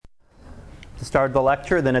the start of the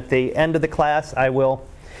lecture. Then at the end of the class, I will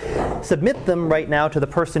submit them right now to the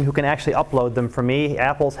person who can actually upload them for me.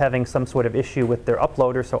 Apple's having some sort of issue with their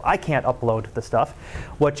uploader, so I can't upload the stuff.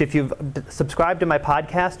 Which, if you've subscribed to my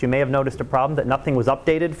podcast, you may have noticed a problem that nothing was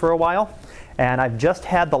updated for a while. And I've just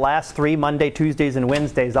had the last 3 Monday, Tuesdays, and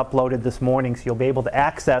Wednesdays uploaded this morning, so you'll be able to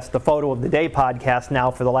access the Photo of the Day podcast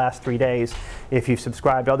now for the last 3 days if you've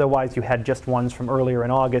subscribed. Otherwise, you had just ones from earlier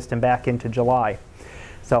in August and back into July.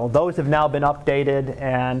 So those have now been updated,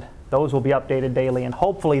 and those will be updated daily. And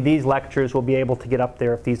hopefully these lectures will be able to get up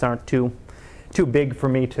there if these aren't too big for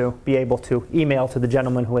me to be able to email to the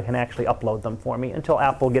gentleman who can actually upload them for me until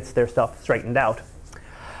Apple gets their stuff straightened out.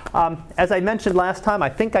 As I mentioned last time, I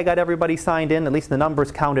think I got everybody signed in, at least the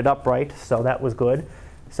numbers counted up right, so that was good.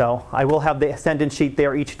 So I will have the attendance sheet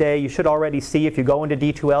there each day. You should already see, if you go into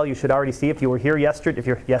D2L, you should already see if you were here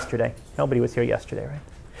yesterday. Nobody was here yesterday, right?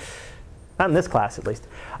 Not in this class, at least.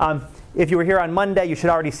 If you were here on Monday, you should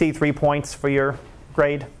already see 3 points for your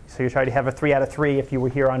grade. So you should already have a 3 out of 3 if you were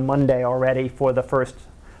here on Monday already for the first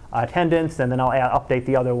attendance, and then I'll update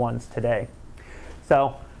the other ones today.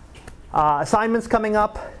 So assignments coming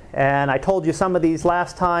up. And I told you some of these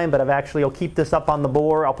last time, but I'll keep this up on the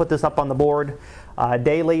board. I'll put this up on the board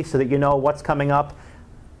daily so that you know what's coming up.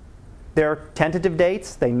 They're tentative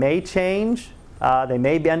dates. They may change. They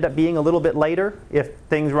may end up being a little bit later if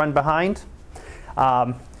things run behind.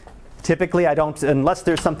 Typically, I don't, unless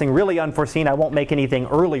there's something really unforeseen, I won't make anything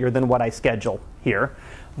earlier than what I schedule here.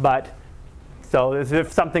 So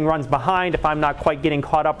if something runs behind, if I'm not quite getting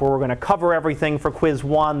caught up or we're going to cover everything for quiz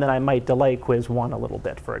 1, then I might delay quiz 1 a little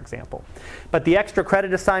bit, for example. But the extra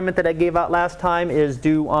credit assignment that I gave out last time is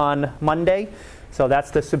due on Monday. So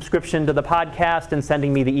that's the subscription to the podcast and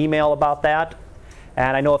sending me the email about that.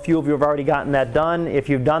 And I know a few of you have already gotten that done. If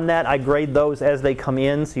you've done that, I grade those as they come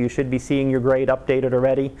in, so you should be seeing your grade updated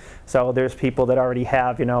already. So there's people that already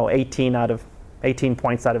have, 18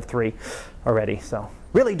 points out of 3 already. So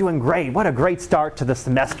really doing great. What a great start to the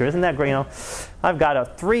semester. Isn't that great? I've got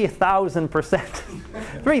a 3,000%,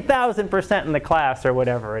 3,000% in the class or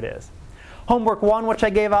whatever it is. Homework 1, which I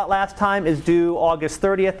gave out last time, is due August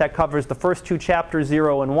 30th. That covers the first 2 chapters,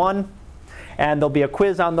 0 and 1. And there'll be a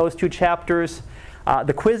quiz on those 2 chapters.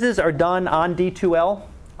 The quizzes are done on D2L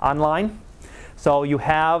online. So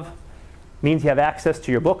means you have access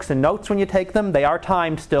to your books and notes when you take them. They are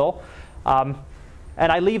timed still. And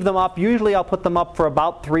I leave them up. Usually I'll put them up for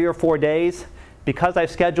about 3 or 4 days. Because I've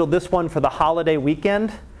scheduled this one for the holiday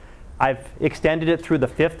weekend, I've extended it through the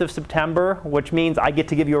 5th of September, which means I get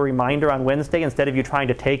to give you a reminder on Wednesday instead of you trying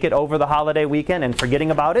to take it over the holiday weekend and forgetting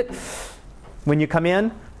about it. When you come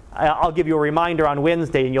in, I'll give you a reminder on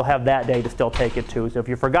Wednesday, and you'll have that day to still take it too. So if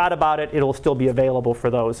you forgot about it, it'll still be available for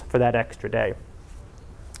that extra day.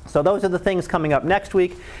 So those are the things coming up next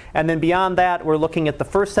week. And then beyond that, we're looking at the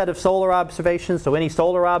first set of solar observations. So any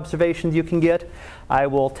solar observations you can get, I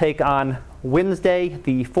will take on Wednesday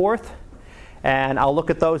the 4th. And I'll look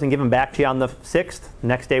at those and give them back to you on the 6th,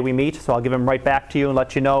 next day we meet. So I'll give them right back to you and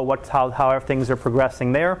let you know how things are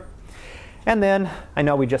progressing there. And then, I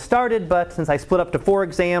know we just started, but since I split up to 4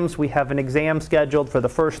 exams, we have an exam scheduled for the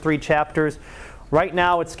first 3 chapters. Right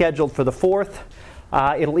now it's scheduled for the 4th.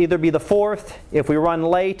 It'll either be the 4th. If we run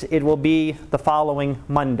late, it will be the following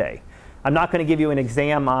Monday. I'm not going to give you an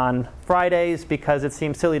exam on Fridays because it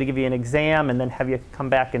seems silly to give you an exam and then have you come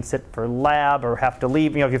back and sit for lab or have to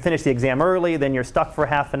leave. If you finish the exam early, then you're stuck for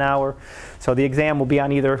half an hour. So the exam will be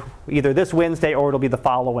on either this Wednesday or it'll be the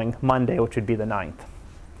following Monday, which would be the 9th.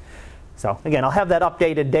 So again, I'll have that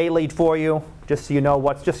updated daily for you, just so you know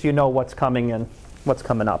what's coming and what's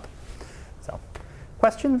coming up. So,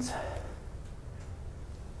 questions?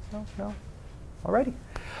 No? Alrighty.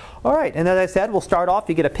 All right, and as I said, we'll start off.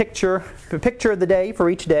 You get a picture of the day for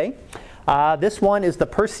each day. This one is the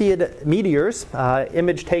Perseid meteors,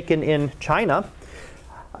 image taken in China.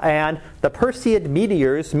 And the Perseid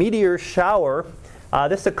meteor shower,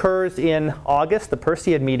 this occurs in August, the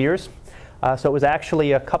Perseid meteors. So it was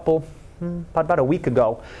actually about a week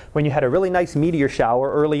ago when you had a really nice meteor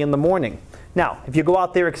shower early in the morning. Now, if you go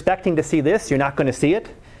out there expecting to see this, you're not going to see it.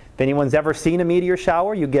 If anyone's ever seen a meteor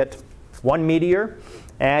shower, you get 1 meteor,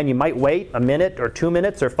 and you might wait a minute or 2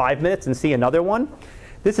 minutes or 5 minutes and see another one.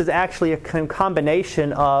 This is actually a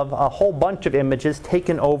combination of a whole bunch of images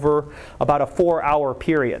taken over about a 4-hour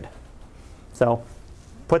period. So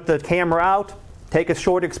put the camera out, take a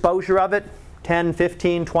short exposure of it, 10,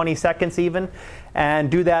 15, 20 seconds even,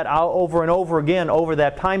 and do that over and over again over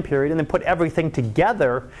that time period, and then put everything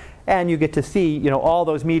together, and you get to see all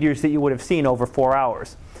those meteors that you would have seen over 4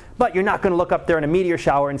 hours. But you're not going to look up there in a meteor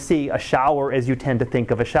shower and see a shower as you tend to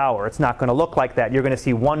think of a shower. It's not going to look like that. You're going to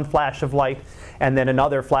see one flash of light and then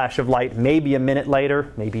another flash of light, maybe a minute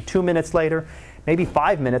later, maybe 2 minutes later, maybe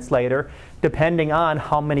 5 minutes later, depending on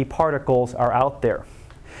how many particles are out there.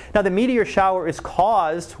 Now, the meteor shower is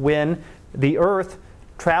caused when the Earth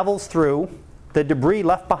travels through the debris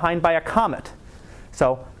left behind by a comet.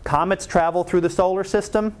 So comets travel through the solar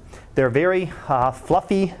system. They're very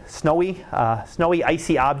fluffy, snowy,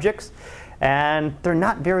 icy objects, and they're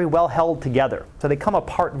not very well held together. So they come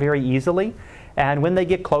apart very easily, and when they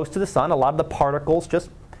get close to the sun, a lot of the particles just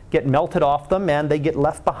get melted off them, and they get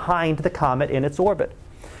left behind the comet in its orbit.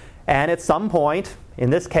 And at some point, in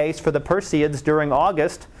this case for the Perseids during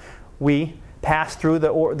August, we pass through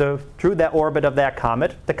through that orbit of that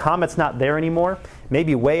comet. The comet's not there anymore,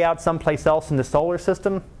 maybe way out someplace else in the solar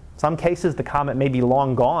system. In some cases, the comet may be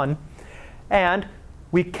long gone. And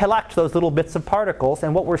we collect those little bits of particles,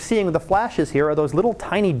 and what we're seeing with the flashes here are those little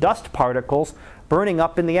tiny dust particles burning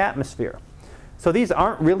up in the atmosphere. So these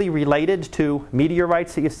aren't really related to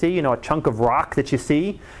meteorites that you see, a chunk of rock that you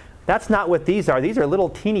see. That's not what these are. These are little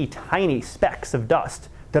teeny tiny specks of dust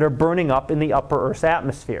that are burning up in the upper Earth's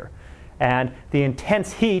atmosphere. And the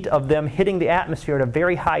intense heat of them hitting the atmosphere at a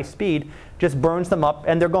very high speed just burns them up,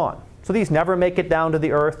 and they're gone. So these never make it down to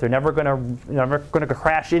the Earth. They're never going to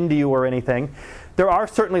crash into you or anything. There are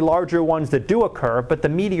certainly larger ones that do occur, but the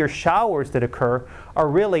meteor showers that occur are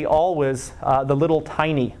really always the little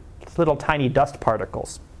tiny dust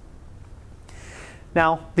particles.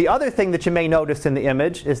 Now, the other thing that you may notice in the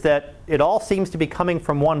image is that it all seems to be coming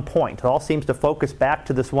from one point. It all seems to focus back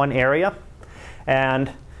to this one area.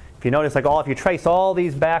 And if you notice, if you trace all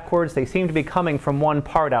these backwards, they seem to be coming from one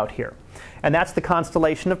part out here. And that's the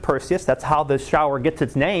constellation of Perseus. That's how the shower gets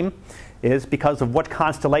its name, is because of what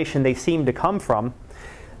constellation they seem to come from.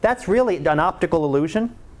 That's really an optical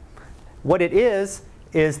illusion. What it is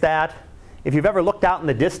that if you've ever looked out in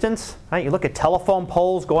the distance, right, you look at telephone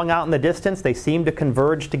poles going out in the distance, they seem to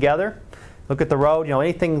converge together. Look at the road,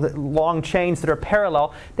 anything long chains that are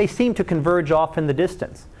parallel, they seem to converge off in the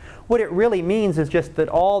distance. What it really means is just that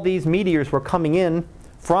all these meteors were coming in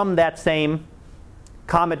from that same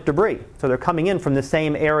comet debris. So they're coming in from the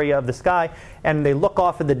same area of the sky, and they look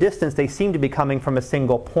off in the distance, they seem to be coming from a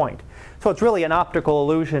single point. So it's really an optical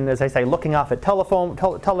illusion, as I say, looking off at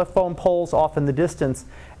telephone poles off in the distance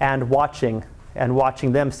and watching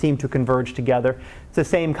them seem to converge together. It's the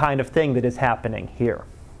same kind of thing that is happening here.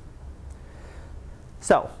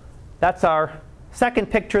 So that's our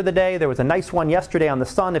second picture of the day. There was a nice one yesterday on the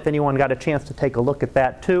sun, if anyone got a chance to take a look at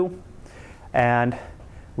that too. And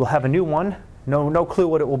we'll have a new one. No clue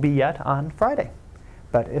what it will be yet on Friday.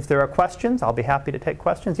 But if there are questions, I'll be happy to take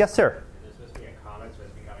questions. Yes, sir? Is there supposed to be a comet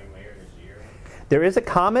supposed to be coming later this year? There is a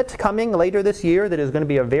comet coming later this year that is going to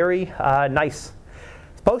be a very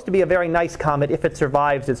supposed to be a very nice comet if it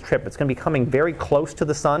survives its trip. It's going to be coming very close to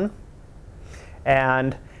the sun.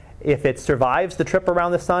 And if it survives the trip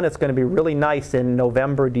around the sun, it's going to be really nice in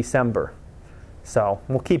November, December. So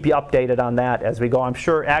we'll keep you updated on that as we go. I'm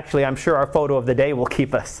sure our photo of the day will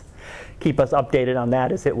keep us updated on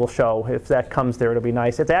that, as it will show. If that comes there, it'll be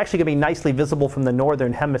nice. It's actually going to be nicely visible from the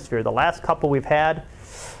northern hemisphere. The last couple we've had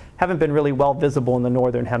haven't been really well visible in the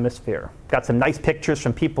northern hemisphere. Got some nice pictures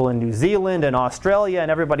from people in New Zealand and Australia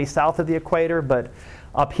and everybody south of the equator, but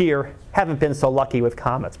up here haven't been so lucky with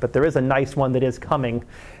comets. But there is a nice one that is coming,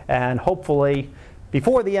 and hopefully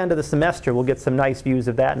before the end of the semester we'll get some nice views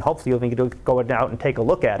of that, and hopefully you'll get to go out and take a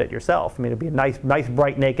look at it yourself. I mean, it'll be a nice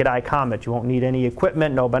bright naked eye comet. You won't need any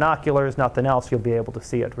equipment, no binoculars, nothing else. You'll be able to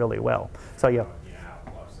see it really well. So yeah. You know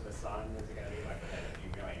how close to the sun? Is it going to be like within a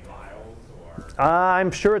few million miles, or?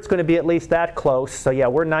 I'm sure it's going to be at least that close. So yeah,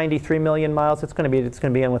 we're 93 million miles. It's going to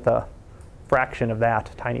be in with a fraction of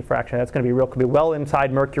that, tiny fraction. That's going to be real. Could be well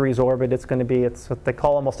inside Mercury's orbit. It's what they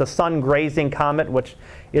call almost a sun-grazing comet, which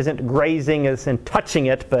isn't grazing as in touching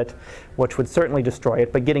it, but which would certainly destroy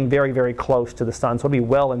it, but getting very, very close to the sun. So it'll be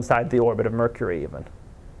well inside the orbit of Mercury even.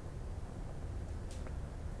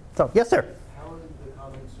 So, yes, sir? How would the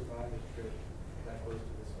comet survive its trip that close to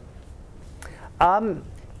the sun?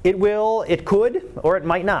 It could, or it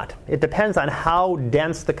might not. It depends on how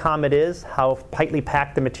dense the comet is, how tightly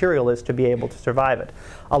packed the material is to be able to survive it.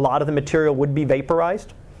 A lot of the material would be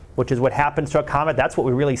vaporized, which is what happens to a comet. That's what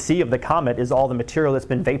we really see of the comet, is all the material that's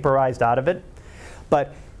been vaporized out of it.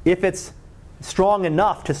 But if it's strong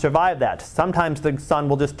enough to survive that, sometimes the sun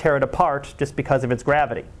will just tear it apart just because of its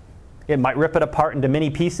gravity. It might rip it apart into many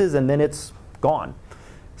pieces, and then it's gone.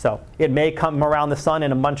 So it may come around the sun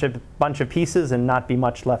in a bunch of pieces and not be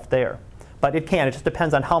much left there. But it can. It just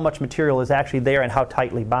depends on how much material is actually there and how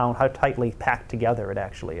tightly bound, how tightly packed together it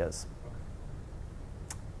actually is.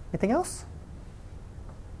 Anything else?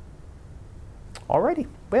 Alrighty.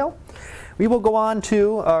 Well, we will go on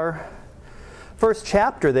to our first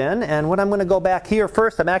chapter then. And when I'm going to go back here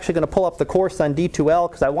first, I'm actually going to pull up the course on D2L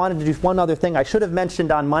because I wanted to do one other thing I should have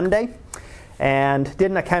mentioned on Monday. And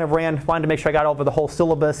didn't. I kind of wanted to make sure I got over the whole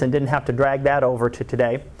syllabus and didn't have to drag that over to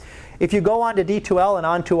today. If you go on to D2L and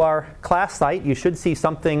onto our class site, you should see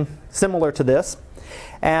something similar to this.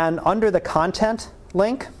 And under the content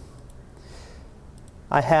link,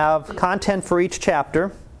 I have content for each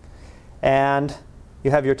chapter. And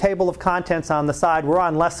you have your table of contents on the side. We're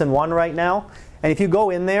on lesson 1 right now. And if you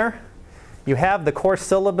go in there, you have the course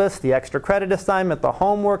syllabus, the extra credit assignment, the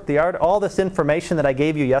homework, the art, all this information that I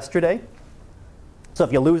gave you yesterday. So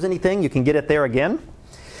if you lose anything, you can get it there again.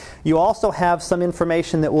 You also have some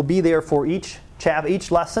information that will be there for each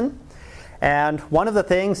lesson. And one of the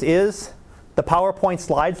things is the PowerPoint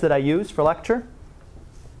slides that I use for lecture.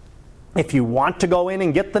 If you want to go in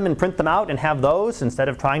and get them and print them out and have those, instead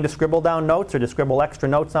of trying to scribble down notes or to scribble extra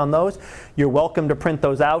notes on those, you're welcome to print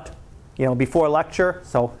those out, before lecture.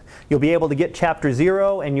 So you'll be able to get chapter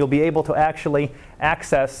 0 and you'll be able to actually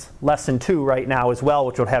access lesson 2 right now as well,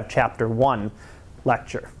 which will have chapter 1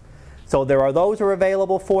 lecture. So those are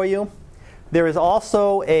available for you. There is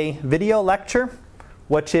also a video lecture,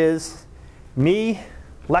 which is me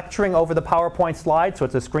lecturing over the PowerPoint slide. So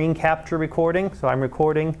it's a screen capture recording. So I'm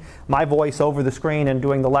recording my voice over the screen and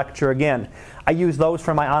doing the lecture again. I use those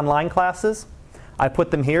for my online classes. I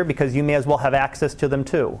put them here because you may as well have access to them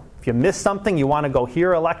too. If you miss something, you want to go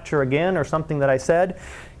hear a lecture again or something that I said,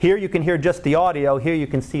 here you can hear just the audio. Here you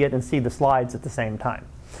can see it and see the slides at the same time.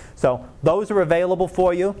 So those are available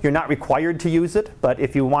for you. You're not required to use it, but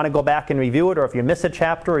if you want to go back and review it, or if you miss a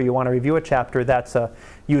chapter or you want to review a chapter, that's a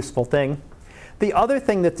useful thing. The other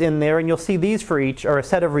thing that's in there, and you'll see these for each, are a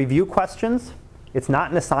set of review questions. It's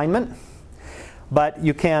not an assignment, but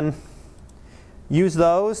you can use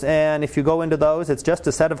those, and if you go into those, it's just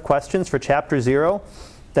a set of questions for chapter 0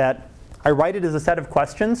 that I write it as a set of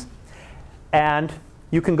questions, and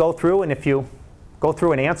you can go through, and if you go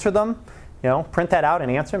through and answer them, print that out and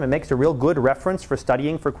answer them. It makes a real good reference for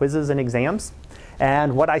studying for quizzes and exams.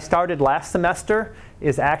 And what I started last semester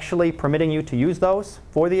is actually permitting you to use those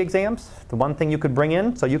for the exams. The one thing you could bring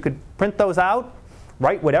in, so you could print those out,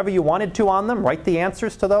 write whatever you wanted to on them, write the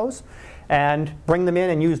answers to those, and bring them in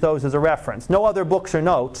and use those as a reference. No other books or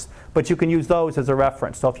notes, but you can use those as a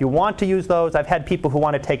reference. So if you want to use those, I've had people who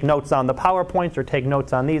want to take notes on the PowerPoints or take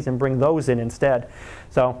notes on these and bring those in instead.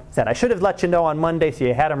 So I should have let you know on Monday so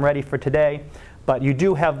you had them ready for today. But you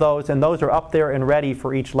do have those, and those are up there and ready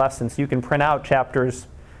for each lesson. So you can print out chapters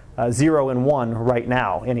 0 and 1 right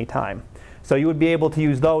now, anytime. So you would be able to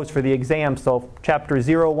use those for the exam. So chapters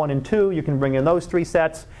 0, 1, and 2, you can bring in those 3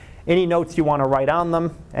 sets. Any notes you want to write on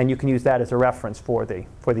them, and you can use that as a reference for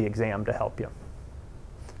the exam to help you.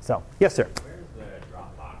 So, yes, sir? Where's the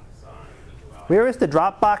Dropbox on D2L? Where is the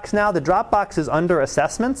Dropbox now? The Dropbox is under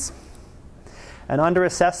Assessments. And under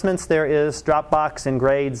Assessments, there is Dropbox and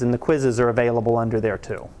Grades, and the quizzes are available under there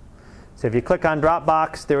too. So if you click on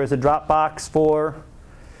Dropbox, there is a Dropbox for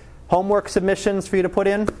homework submissions for you to put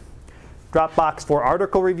in, Dropbox for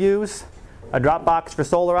article reviews, a Dropbox for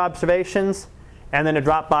solar observations, and then a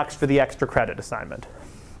Dropbox for the extra credit assignment.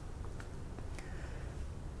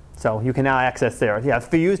 So you can now access there. Yeah,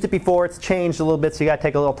 if you used it before, it's changed a little bit, so you got to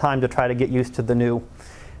take a little time to try to get used to the new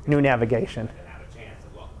navigation. I didn't have a chance to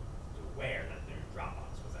look to where that new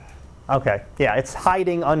Dropbox was at. Okay, yeah, it's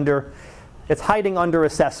hiding under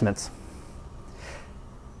Assessments.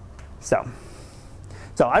 So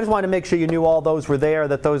I just wanted to make sure you knew all those were there,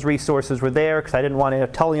 that those resources were there, because I didn't want to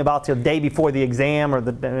tell you about the day before the exam, and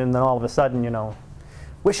then all of a sudden,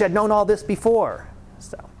 wish I'd known all this before.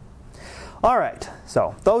 So, all right,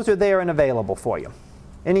 so those are there and available for you.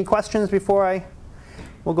 Any questions before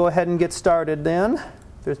we'll go ahead and get started then?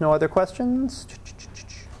 If there's no other questions.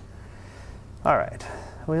 All right,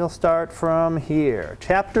 we'll start from here.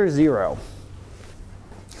 Chapter 0,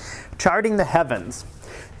 Charting the Heavens.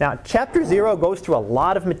 Now, Chapter 0 goes through a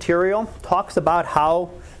lot of material, talks about how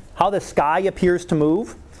the sky appears to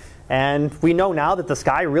move. And we know now that the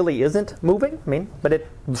sky really isn't moving. But it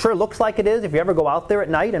sure looks like it is if you ever go out there at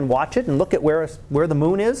night and watch it and look at where the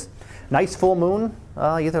moon is. Nice full moon,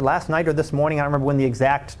 either last night or this morning. I don't remember when the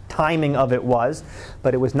exact timing of it was.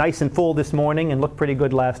 But it was nice and full this morning and looked pretty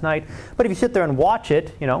good last night. But if you sit there and watch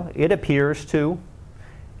it,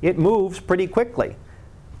 it moves pretty quickly.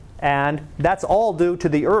 And that's all due to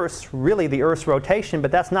the Earth's rotation,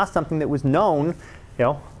 but that's not something that was known,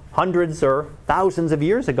 hundreds or thousands of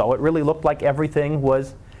years ago. It really looked like everything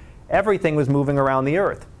was moving around the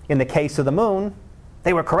Earth. In the case of the moon,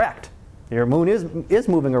 they were correct. Your moon is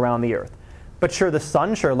moving around the Earth. But sure, the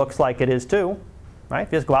sun sure looks like it is too. Right?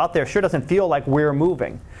 If you just go out there, it sure doesn't feel like we're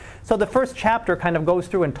moving. So the first chapter kind of goes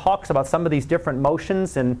through and talks about some of these different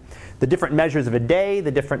motions and the different measures of a day,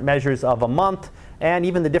 the different measures of a month, and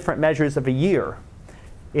even the different measures of a year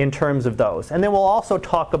in terms of those. And then we'll also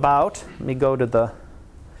talk about, let me go to the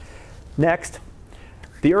next,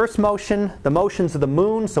 the Earth's motion, the motions of the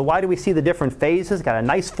moon. So why do we see the different phases? Got a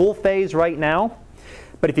nice full phase right now.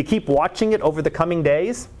 But if you keep watching it over the coming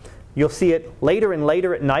days, you'll see it later and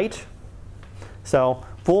later at night. So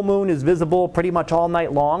full moon is visible pretty much all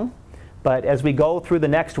night long. But as we go through the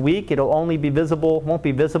next week, it'll only be visible, won't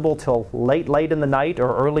be visible till late in the night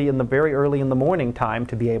or very early in the morning time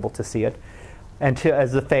to be able to see it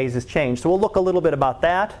as the phases change. So we'll look a little bit about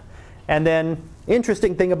that. And then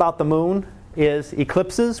interesting thing about the moon is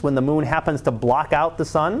eclipses, when the moon happens to block out the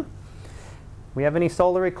sun. We have any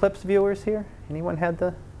solar eclipse viewers here? Anyone had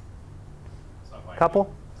the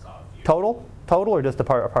couple? Total or just a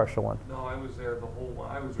partial one? No, I was there the whole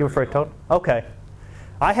one. You were for a total? Okay.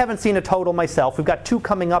 I haven't seen a total myself. We've got 2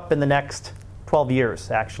 coming up in the next 12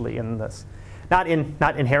 years, actually, in this. Not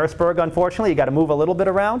in Harrisburg, unfortunately. You got to move a little bit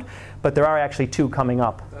around, but there are actually 2 coming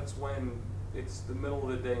up. That's when it's the middle of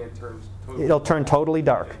the day and turns totally. It'll turn totally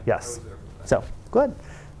dark. Okay. Yes. So good.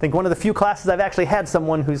 I think one of the few classes I've actually had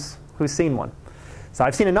someone who's seen one. So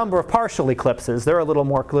I've seen a number of partial eclipses. They're a little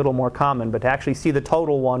more common, but to actually see the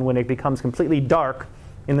total one when it becomes completely dark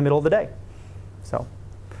in the middle of the day. So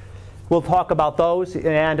we'll talk about those.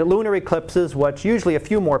 And lunar eclipses, which usually a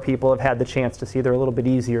few more people have had the chance to see. They're a little bit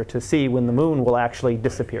easier to see when the moon will actually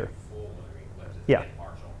disappear. Yeah.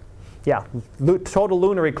 Yeah. Total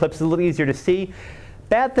lunar eclipse is a little easier to see.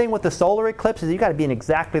 Bad thing with the solar eclipse is you've got to be in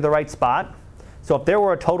exactly the right spot. So if there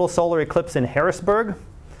were a total solar eclipse in Harrisburg,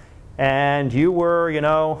 and you were,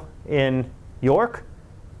 in York,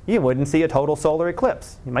 you wouldn't see a total solar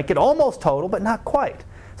eclipse. You might get almost total, but not quite.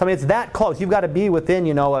 So, it's that close. You've got to be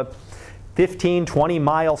within, a 15,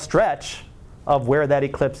 20-mile stretch of where that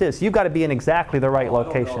eclipse is. You've got to be in exactly the right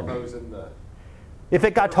location. If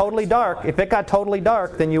it got totally dark,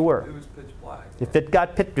 then you were. It was pitch black. If it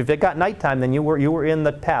got nighttime, then you were in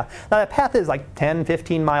the path. Now that path is like 10,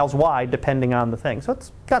 15 miles wide, depending on the thing. So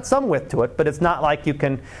it's got some width to it, but it's not like you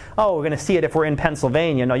can, we're going to see it if we're in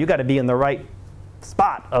Pennsylvania. No, you got to be in the right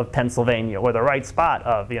spot of Pennsylvania or the right spot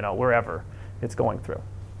of, wherever it's going through.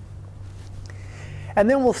 And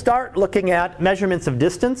then we'll start looking at measurements of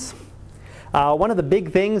distance. One of the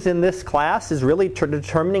big things in this class is really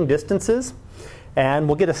determining distances. And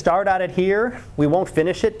we'll get a start at it here. We won't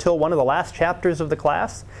finish it till one of the last chapters of the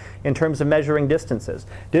class in terms of measuring distances.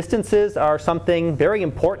 Distances are something very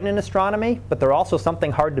important in astronomy, but they're also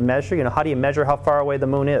something hard to measure. How do you measure how far away the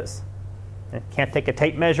moon is? You can't take a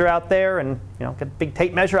tape measure out there and get a big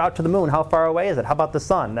tape measure out to the moon. How far away is it? How about the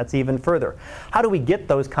sun? That's even further. How do we get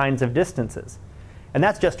those kinds of distances? And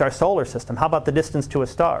that's just our solar system. How about the distance to a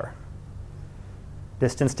star?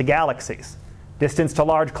 Distance to galaxies. Distance to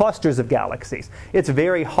large clusters of galaxies. It's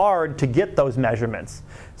very hard to get those measurements.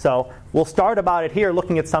 So we'll start about it here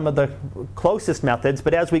looking at some of the closest methods,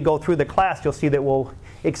 but as we go through the class, you'll see that we'll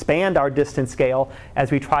expand our distance scale as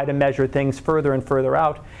we try to measure things further and further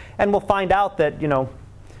out. And we'll find out that,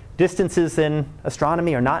 distances in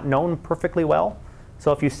astronomy are not known perfectly well.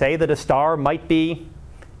 So if you say that a star might be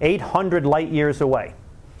 800 light years away,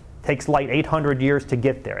 it takes light 800 years to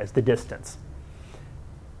get there as the distance.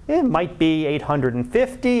 It might be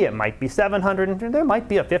 850, it might be 700, there might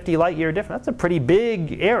be a 50 light year difference. That's a pretty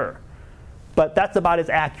big error. But that's about as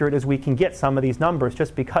accurate as we can get some of these numbers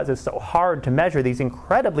just because it's so hard to measure these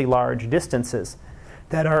incredibly large distances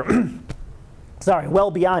that are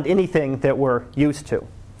well beyond anything that we're used to.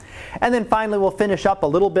 And then finally we'll finish up a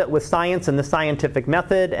little bit with science and the scientific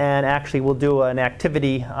method, and actually we'll do an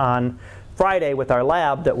activity on Friday with our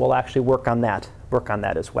lab that will actually work on that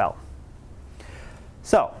as well.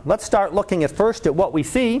 So let's start looking first at what we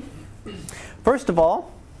see. First of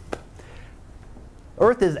all,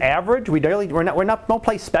 Earth is average. We're not no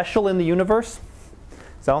place special in the universe.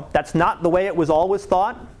 So that's not the way it was always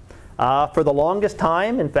thought for the longest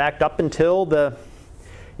time. In fact, up until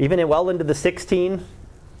well into the 1600s,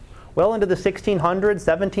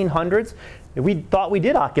 1700s, we thought we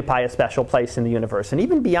did occupy a special place in the universe. And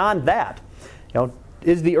even beyond that,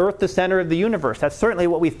 is the Earth the center of the universe? That's certainly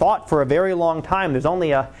what we thought for a very long time. There's only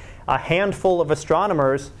a handful of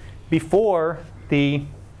astronomers before the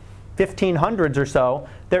 1500s or so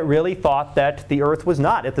that really thought that the Earth was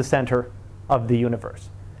not at the center of the universe.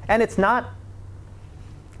 And it's not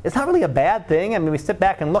It's not really a bad thing. I mean, we sit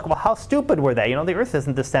back and look, well, how stupid were they? The Earth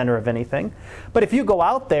isn't the center of anything. But if you go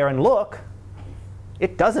out there and look,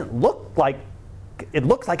 it doesn't look like, it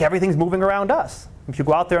looks like everything's moving around us. If you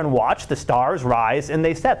go out there and watch, the stars rise and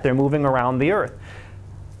they set. They're moving around the Earth.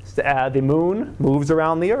 The moon moves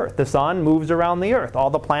around the Earth. The sun moves around the Earth. All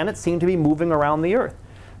the planets seem to be moving around the Earth.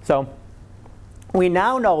 So we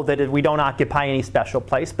now know that we don't occupy any special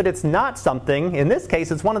place, but it's not something, in this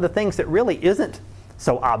case, it's one of the things that really isn't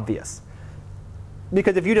so obvious.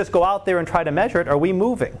 Because if you just go out there and try to measure it, are we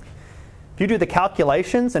moving? If you do the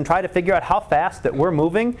calculations and try to figure out how fast that we're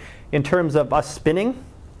moving in terms of us spinning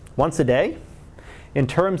once a day, in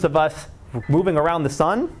terms of us moving around the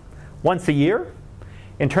sun once a year,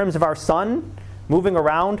 in terms of our sun moving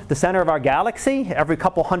around the center of our galaxy every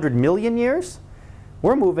couple 100 million years,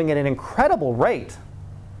 we're moving at an incredible rate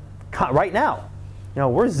right now.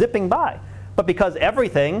 We're zipping by. But because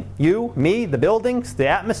everything, you, me, the buildings, the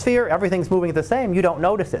atmosphere, everything's moving the same, you don't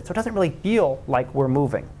notice it. So it doesn't really feel like we're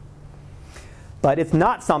moving. But it's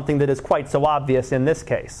not something that is quite so obvious in this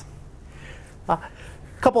case. A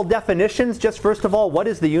couple definitions. Just first of all, what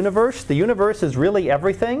is the universe? The universe is really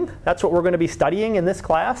everything. That's what we're going to be studying in this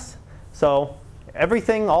class. So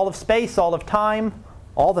everything, all of space, all of time,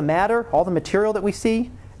 all the matter, all the material that we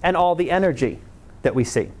see, and all the energy that we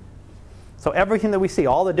see. So everything that we see,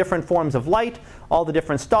 all the different forms of light, all the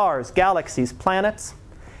different stars, galaxies, planets.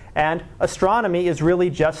 And astronomy is really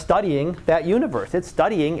just studying that universe. It's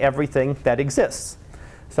studying everything that exists.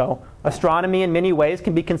 So astronomy in many ways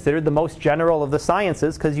can be considered the most general of the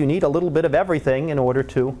sciences because you need a little bit of everything in order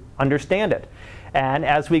to understand it. And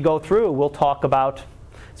as we go through, we'll talk about,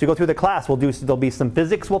 as we go through the class, there'll be some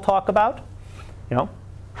physics we'll talk about.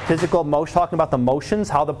 Physical motion, talking about the motions,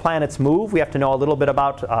 how the planets move. We have to know a little bit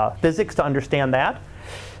about physics to understand that.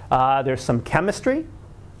 There's some chemistry.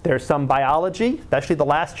 There's some biology, especially the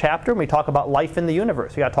last chapter when we talk about life in the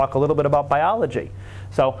universe. We got to talk a little bit about biology.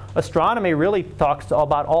 So astronomy really talks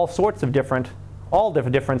about all sorts of different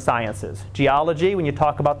sciences. Geology, when you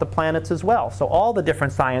talk about the planets as well. So all the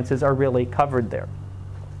different sciences are really covered there.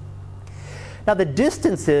 Now the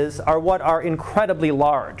distances are what are incredibly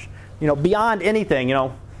large. Beyond anything,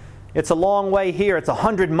 it's a long way here. It's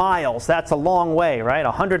 100 miles. That's a long way, right?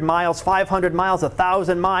 100 miles, 500 miles,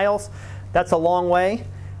 1,000 miles. That's a long way.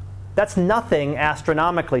 That's nothing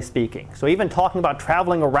astronomically speaking. So even talking about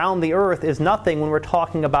traveling around the Earth is nothing when we're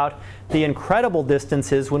talking about the incredible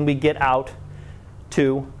distances when we get out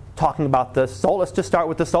to talking about the solar. Let's just start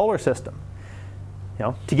with the solar system.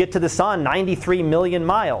 To get to the sun, 93 million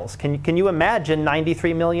miles. Can you imagine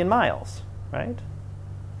 93 million miles, right?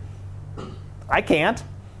 I can't.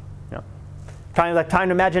 Time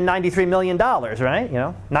to imagine $93 million, right?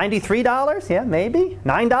 $93? Yeah, maybe.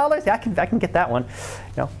 $9? Yeah, I can get that one.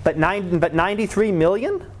 But 93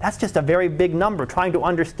 million? That's just a very big number, trying to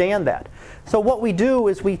understand that. So what we do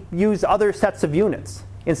is we use other sets of units.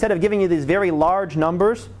 Instead of giving you these very large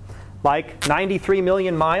numbers, like 93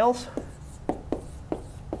 million miles,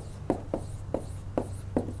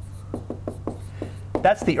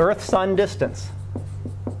 that's the Earth-Sun distance.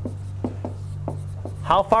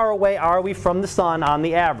 How far away are we from the sun on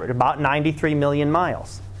the average? About 93 million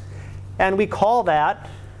miles. And we call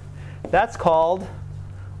that's called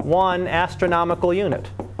 1 astronomical unit.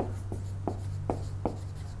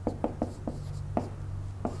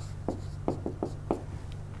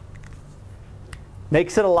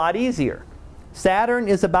 Makes it a lot easier. Saturn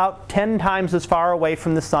is about 10 times as far away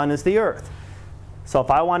from the sun as the Earth. So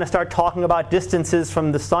if I want to start talking about distances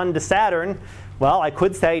from the sun to Saturn, well, I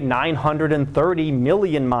could say 930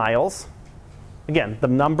 million miles. Again, the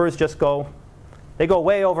numbers they go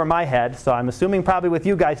way over my head, so I'm assuming probably with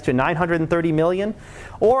you guys too, 930 million.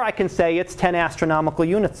 Or I can say it's 10 astronomical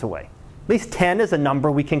units away. At least 10 is a number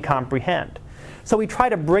we can comprehend. So we try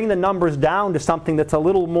to bring the numbers down to something that's a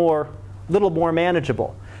little more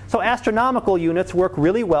manageable. So astronomical units work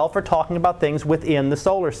really well for talking about things within the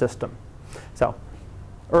solar system. So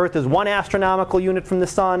Earth is 1 astronomical unit from the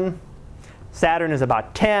sun. Saturn is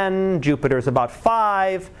about 10. Jupiter is about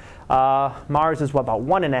 5. Mars is about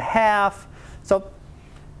 1.5. So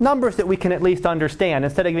numbers that we can at least understand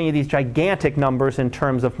instead of giving you these gigantic numbers in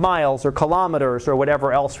terms of miles or kilometers or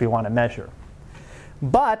whatever else we want to measure.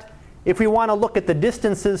 But if we want to look at the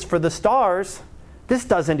distances for the stars, this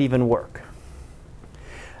doesn't even work.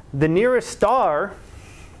 The nearest star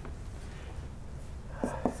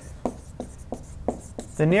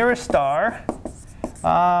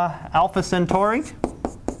Alpha Centauri,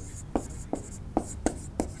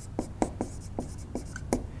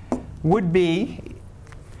 would be,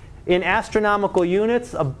 in astronomical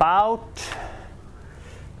units, about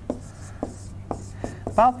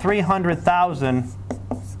about 300,000,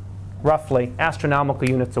 roughly, astronomical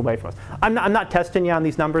units away from us. I'm not testing you on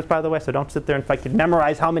these numbers, by the way, so don't sit there and try to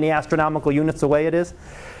memorize how many astronomical units away it is.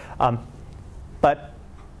 But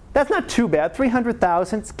that's not too bad.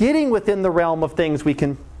 300,000, it's getting within the realm of things we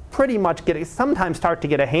can pretty much sometimes start to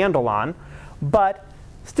get a handle on, but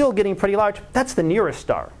still getting pretty large. That's the nearest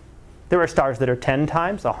star. There are stars that are 10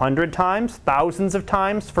 times, 100 times, thousands of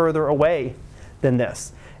times further away than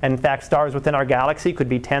this. And in fact, stars within our galaxy could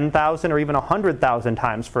be 10,000 or even 100,000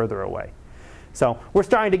 times further away. So we're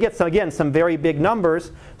starting to get, some very big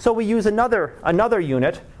numbers. So we use another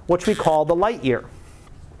unit, which we call the light year.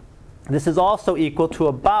 This is also equal to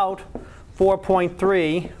about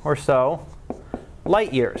 4.3 or so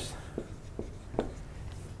light years.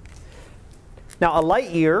 Now, a light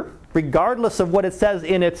year, regardless of what it says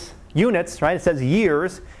in its units, right? It says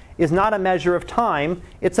years, is not a measure of time,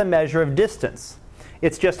 it's a measure of distance.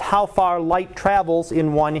 It's just how far light travels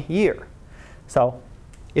in 1 year. So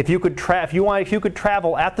if you could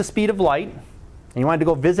travel at the speed of light, and you wanted to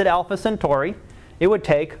go visit Alpha Centauri, it would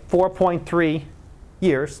take 4.3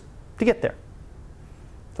 years to get there.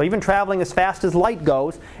 So even traveling as fast as light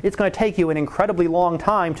goes, it's going to take you an incredibly long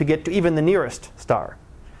time to get to even the nearest star.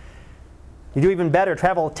 You do even better,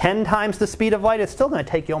 travel 10 times the speed of light, it's still going to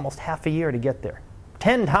take you almost half a year to get there.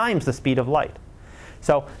 10 times the speed of light.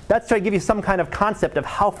 So that's to give you some kind of concept of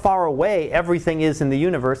how far away everything is in the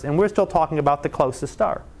universe, and we're still talking about the closest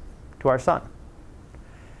star to our sun.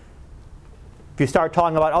 If you start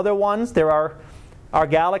talking about other ones, our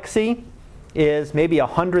galaxy is maybe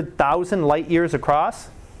 100,000 light years across.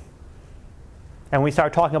 And we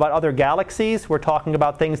start talking about other galaxies, we're talking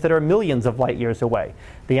about things that are millions of light years away.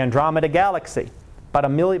 The Andromeda Galaxy,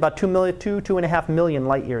 about 2.5 million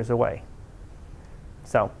light years away.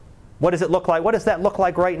 So, what does it look like? What does that look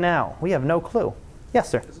like right now? We have no clue. Yes,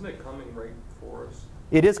 sir? Isn't it coming right for us?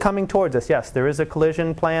 It is coming towards us, yes. There is a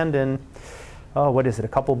collision planned in, a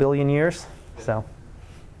couple billion years? So,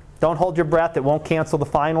 don't hold your breath. It won't cancel the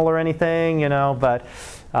final or anything, but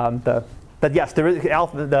yes, there is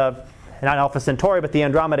not Alpha Centauri, but the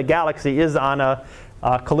Andromeda Galaxy is on a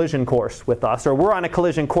collision course with us, or we're on a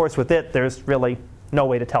collision course with it. There's really no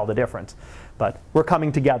way to tell the difference. But we're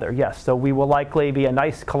coming together, yes. So we will likely be a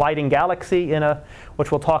nice colliding galaxy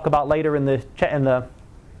which we'll talk about later in the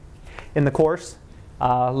course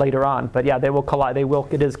later on. But yeah, they will collide.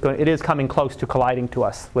 It is coming close to colliding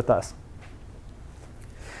with us.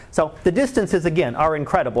 So the distances, again, are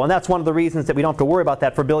incredible. And that's one of the reasons that we don't have to worry about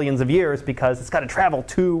that for billions of years, because it's got to travel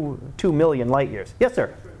 2 million light years. Yes,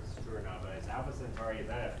 sir? It's true or not, but is Alpha Centauri, is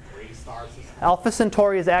that a 3-star system? Alpha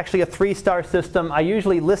Centauri is actually a 3-star system. I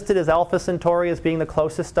usually list it as Alpha Centauri as being the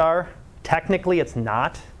closest star. Technically, it's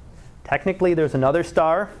not. Technically, there's another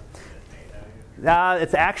star.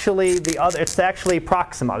 It's actually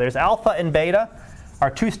Proxima. There's Alpha and Beta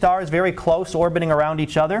are 2 stars very close, orbiting around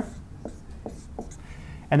each other.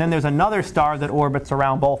 And then there's another star that orbits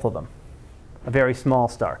around both of them, a very small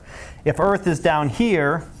star. If Earth is down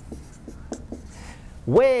here,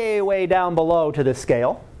 way, way down below to this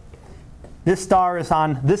scale, this star is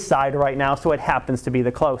on this side right now, so it happens to be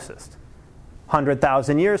the closest.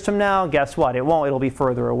 100,000 years from now, guess what? It won't. It'll be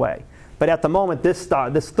further away. But at the moment, this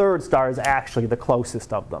third star is actually the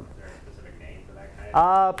closest of them. Is there a specific name for that kind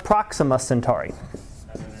of? Proxima Centauri.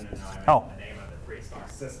 No. I meant Oh. the name of the 3-star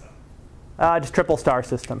system. Just triple star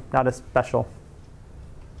system, not a special.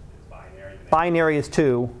 It's binary. Binary is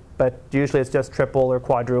 2, but usually it's just triple or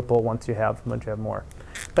quadruple once you have more.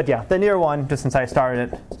 But yeah, the near one, just since I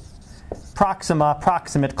started it, Proxima,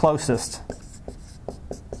 proximate closest. That's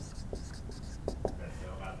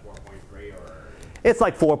still about 4.3 or? It's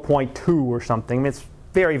like 4.2 or something. I mean, it's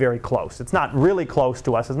very, very close. It's not really close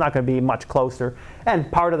to us. It's not going to be much closer.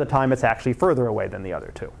 And part of the time it's actually further away than the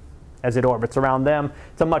other two. As it orbits around them,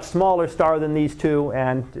 it's a much smaller star than these two,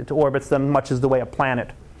 and it orbits them much as the way a planet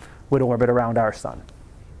would orbit around our sun.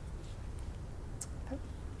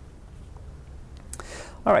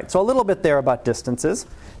 All right, so a little bit there about distances.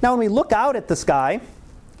 Now when we look out at the sky,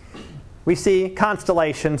 we see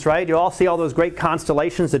constellations, right? You all see all those great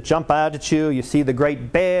constellations that jump out at you. You see the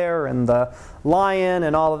Great Bear and the Lion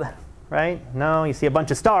and all of that, right? No, you see a bunch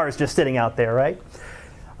of stars just sitting out there, right?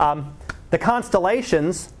 The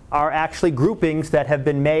constellations are actually groupings that have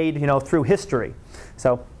been made, through history.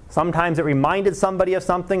 So sometimes it reminded somebody of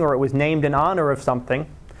something, or it was named in honor of something.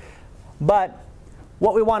 But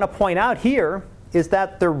what we want to point out here is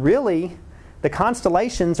that the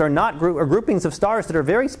constellations are not groupings of stars that are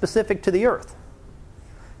very specific to the Earth.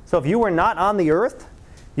 So if you were not on the Earth,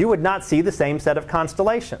 you would not see the same set of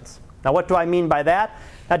constellations. Now what do I mean by that?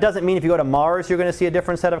 That doesn't mean if you go to Mars you're going to see a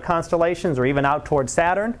different set of constellations, or even out towards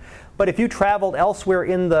Saturn. But if you traveled elsewhere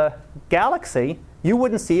in the galaxy, you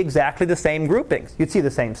wouldn't see exactly the same groupings. You'd see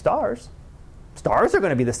the same stars. Stars are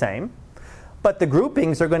going to be the same, but the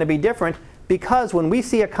groupings are going to be different, because when we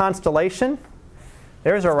see a constellation,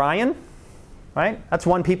 there's Orion, right? That's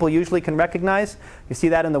one people usually can recognize. You see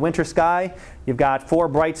that in the winter sky. You've got 4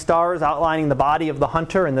 bright stars outlining the body of the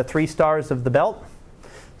Hunter and the 3 stars of the Belt.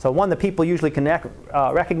 So one that people usually can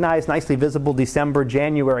recognize, nicely visible December,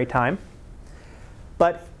 January time.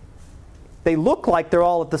 But they look like they're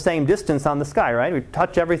all at the same distance on the sky, right? We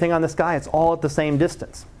touch everything on the sky, it's all at the same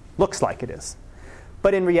distance. Looks like it is.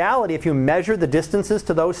 But in reality, if you measure the distances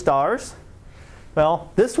to those stars,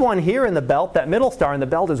 well, this one here in the Belt, that middle star in the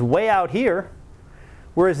Belt, is way out here,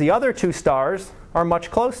 whereas the other 2 stars are much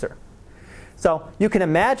closer. So you can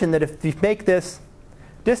imagine that if you make this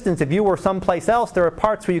distance, if you were someplace else, there are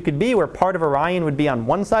parts where you could be where part of Orion would be on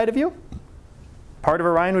one side of you, part of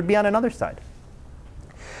Orion would be on another side.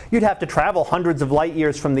 You'd have to travel hundreds of light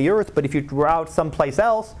years from the Earth, but if you were out someplace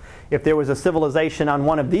else, if there was a civilization on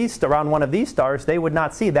around one of these stars, they would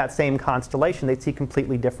not see that same constellation. They'd see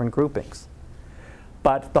completely different groupings.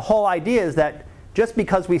 But the whole idea is that just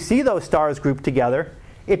because we see those stars grouped together,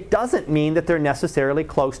 it doesn't mean that they're necessarily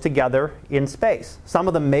close together in space. Some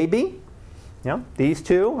of them may be. These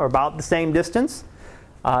 2 are about the same distance.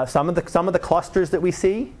 Some of the clusters that we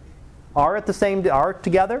see are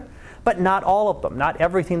together, but not all of them. Not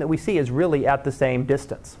everything that we see is really at the same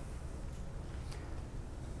distance.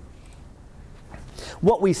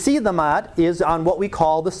 What we see them at is on what we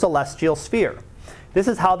call the celestial sphere. This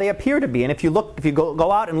is how they appear to be. And if you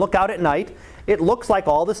go out and look out at night, it looks like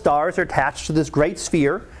all the stars are attached to this great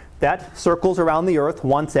sphere that circles around the Earth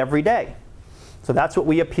once every day. So that's what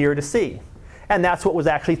we appear to see. And that's what was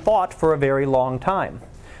actually thought for a very long time.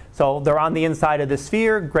 So they're on the inside of the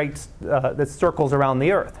sphere, that circles around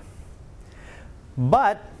the Earth.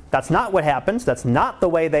 But that's not what happens. That's not the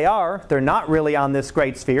way they are. They're not really on this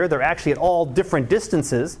great sphere. They're actually at all different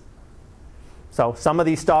distances. So some of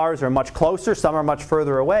these stars are much closer, some are much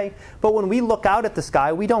further away. But when we look out at the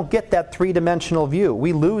sky, we don't get that 3-dimensional view.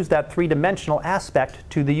 We lose that 3-dimensional aspect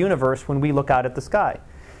to the universe when we look out at the sky.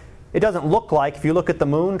 It doesn't look like, if you look at the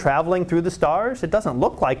moon traveling through the stars, it doesn't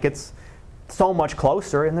look like it's so much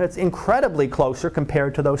closer, and it's incredibly closer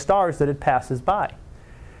compared to those stars that it passes by.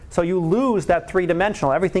 So you lose that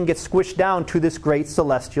 3-dimensional. Everything gets squished down to this great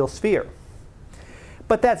celestial sphere.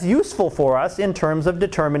 But that's useful for us in terms of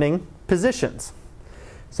determining positions.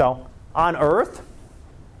 So on Earth,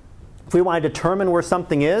 if we want to determine where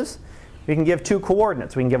something is, we can give 2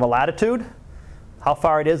 coordinates. We can give a latitude, how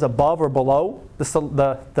far it is above or below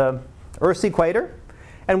the Earth's equator,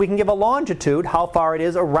 and we can give a longitude, how far it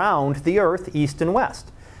is around the Earth, east and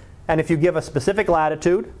west. And if you give a specific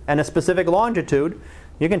latitude and a specific longitude,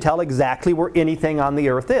 you can tell exactly where anything on the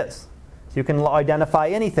Earth is. So you can identify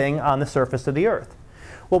anything on the surface of the Earth.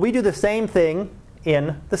 Well, we do the same thing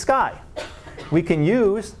in the sky. We can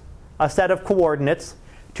use a set of coordinates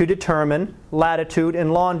to determine latitude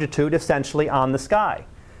and longitude essentially on the sky.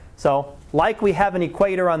 So like we have an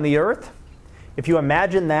equator on the Earth, if you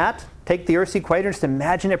imagine that, take the Earth's equator, just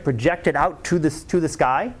imagine it projected out to the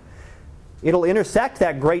sky, it'll intersect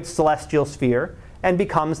that great celestial sphere and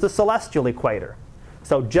becomes the celestial equator.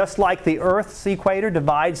 So just like the Earth's equator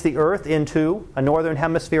divides the Earth into a northern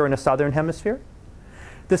hemisphere and a southern hemisphere,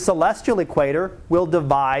 the celestial equator will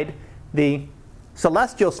divide the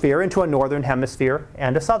celestial sphere into a northern hemisphere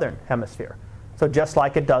and a southern hemisphere. So just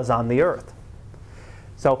like it does on the Earth.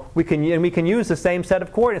 So we can use the same set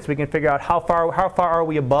of coordinates. We can figure out how far are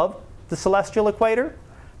we above the celestial equator,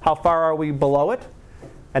 how far are we below it,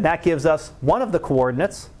 and that gives us one of the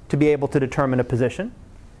coordinates to be able to determine a position.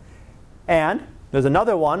 And there's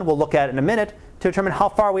another one we'll look at in a minute to determine how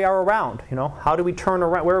far we are around. How do we turn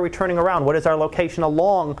around? Where are we turning around? What is our location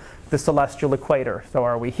along the celestial equator? So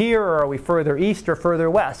are we here, or are we further east or further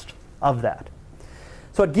west of that?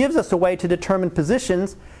 So it gives us a way to determine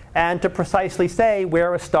positions and to precisely say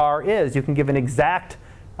where a star is. You can give an exact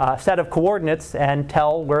set of coordinates and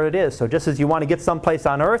tell where it is. So just as you want to get someplace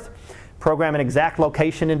on Earth, program an exact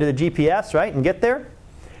location into the GPS, right, and get there.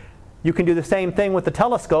 You can do the same thing with the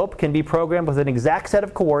telescope, can be programmed with an exact set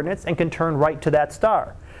of coordinates and can turn right to that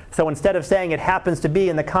star. So instead of saying it happens to be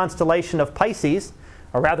in the constellation of Pisces,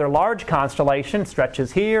 a rather large constellation,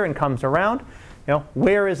 stretches here and comes around,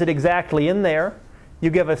 where is it exactly in there? You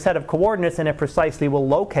give a set of coordinates and it precisely will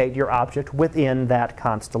locate your object within that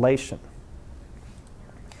constellation.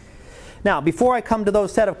 Now, before I come to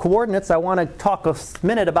those set of coordinates, I want to talk a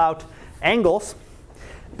minute about angles,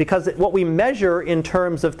 Because what we measure in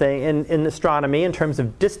terms of in astronomy, in terms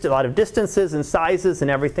of a lot of distances and sizes and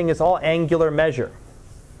everything, is all angular measure.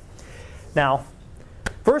 Now,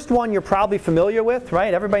 first one you're probably familiar with,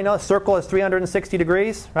 right? Everybody knows a circle is 360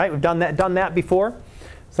 degrees, right? We've done that before.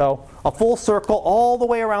 So a full circle all the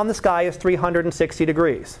way around the sky is 360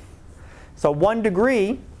 degrees. So 1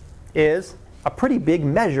 degree is a pretty big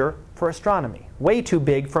measure for astronomy. Way too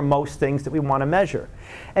big for most things that we want to measure.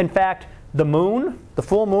 In fact, the moon, the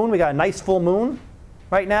full moon, we got a nice full moon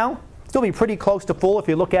right now. Still be pretty close to full if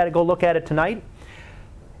you look at it, go look at it tonight,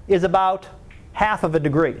 is about half of a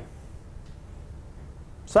degree.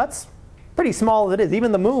 So that's pretty small as it is.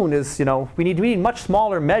 Even the moon is, we need much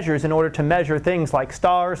smaller measures in order to measure things like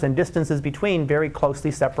stars and distances between very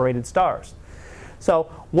closely separated stars. So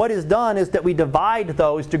what is done is that we divide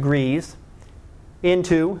those degrees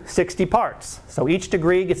into 60 parts. So each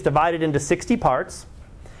degree gets divided into 60 parts,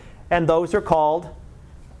 and those are called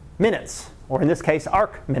minutes, or in this case,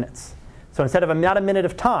 arc minutes. So instead of not a minute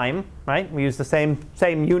of time, right? We use the same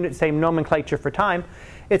unit, same nomenclature for time.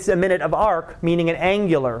 It's a minute of arc, meaning an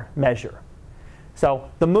angular measure. So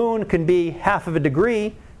the moon can be half of a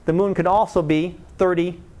degree. The moon can also be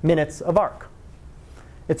 30 minutes of arc.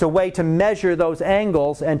 It's a way to measure those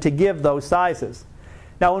angles and to give those sizes.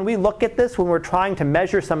 Now when we look at this, when we're trying to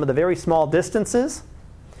measure some of the very small distances,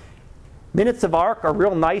 minutes of arc are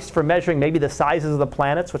real nice for measuring maybe the sizes of the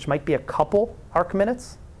planets, which might be a couple arc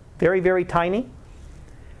minutes. Very, very tiny.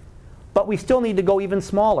 But we still need to go even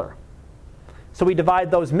smaller. So we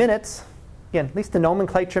divide those minutes. Again, at least the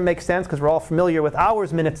nomenclature makes sense because we're all familiar with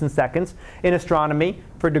hours, minutes, and seconds. In astronomy,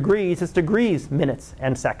 for degrees, it's degrees, minutes,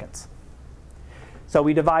 and seconds. So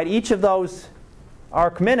we divide each of those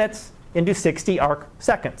arc minutes into 60 arc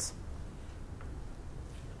seconds.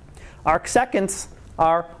 Arc seconds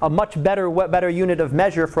are a much better unit of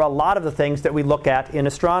measure for a lot of the things that we look at in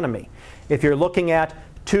astronomy. If you're looking at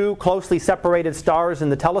 2 closely separated stars in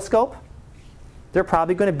the telescope, they're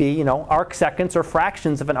probably going to be, arc seconds or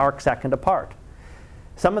fractions of an arc second apart.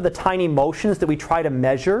 Some of the tiny motions that we try to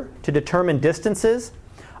measure to determine distances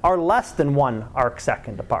are less than 1 arc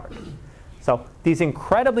second apart. So these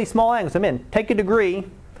incredibly small angles, take a degree,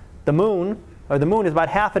 the moon is about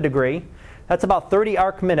half a degree. That's about 30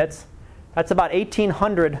 arc minutes. That's about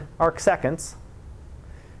 1,800 arc seconds.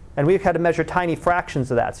 And we've had to measure tiny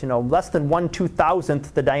fractions of that. So, less than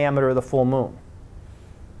 1/2000th the diameter of the full moon.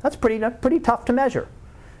 That's pretty tough to measure.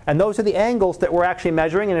 And those are the angles that we're actually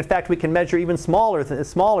measuring. And in fact, we can measure even smaller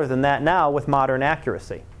than that now with modern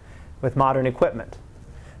accuracy, with modern equipment.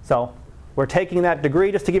 So we're taking that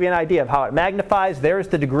degree just to give you an idea of how it magnifies. There's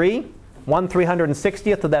the degree,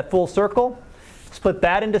 1/360th of that full circle. Split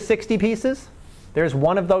that into 60 pieces. There's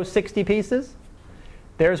one of those 60 pieces.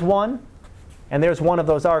 There's one. And there's one of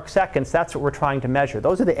those arc seconds. That's what we're trying to measure.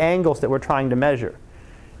 Those are the angles that we're trying to measure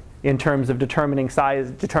in terms of determining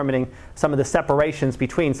size, determining some of the separations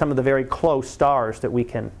between some of the very close stars that we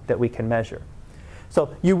can measure. So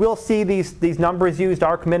you will see these numbers used,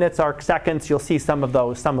 arc minutes, arc seconds. You'll see some of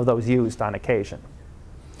those used on occasion.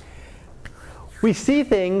 We see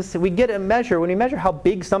things, we get a measure, when we measure how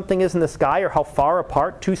big something is in the sky or how far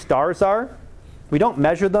apart 2 stars are, we don't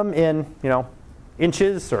measure them in,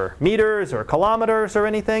 inches or meters or kilometers or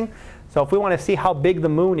anything. So if we want to see how big the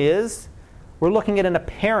moon is, we're looking at an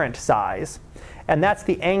apparent size, and that's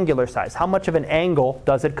the angular size. How much of an angle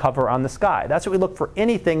does it cover on the sky? That's what we look for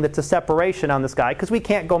anything that's a separation on the sky, because we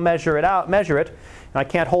can't go measure it. And I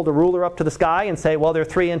can't hold a ruler up to the sky and say, well, they're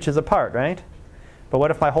 3 inches apart, right? But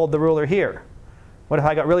what if I hold the ruler here? What if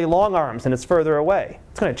I got really long arms and it's further away?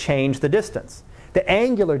 It's going to change the distance. The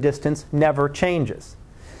angular distance never changes.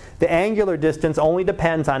 The angular distance only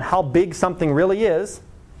depends on how big something really is.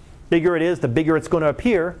 The bigger it is, the bigger it's going to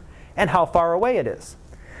appear, and how far away it is.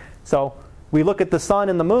 So we look at the sun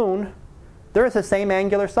and the moon, they're the same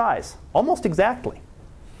angular size, almost exactly.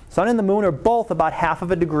 Sun and the moon are both about half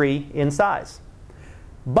of a degree in size.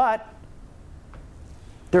 But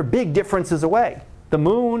they're big differences away. The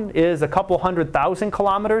moon is a couple 100,000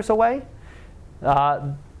 kilometers away.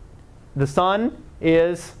 The sun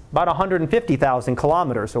is about 150,000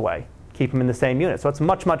 kilometers away. Keep them in the same unit. So it's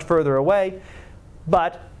much, much further away,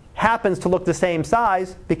 but happens to look the same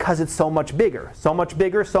size because it's so much bigger. So much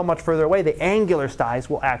bigger, so much further away, the angular size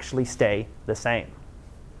will actually stay the same.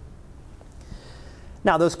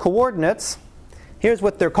 Now those coordinates, here's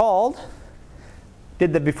what they're called.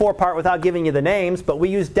 Did the before part without giving you the names, but we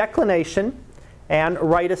use declination and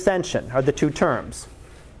right ascension are the 2 terms.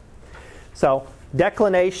 So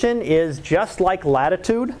declination is just like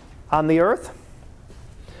latitude on the Earth.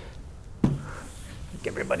 Get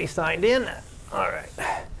everybody signed in. All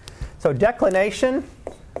right. So declination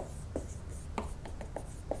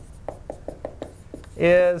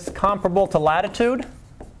is comparable to latitude,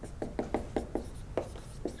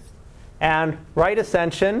 and right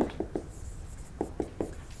ascension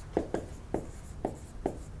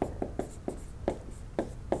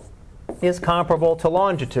is comparable to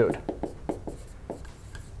longitude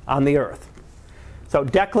on the Earth. So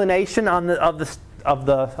declination of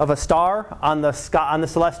a star on the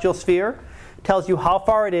celestial sphere tells you how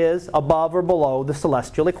far it is above or below the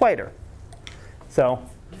celestial equator. So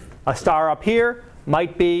a star up here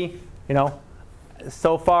might be,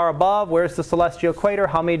 so far above. Where's the celestial equator?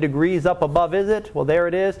 How many degrees up above is it? Well, there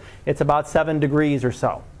it is. It's about 7 degrees or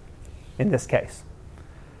so in this case.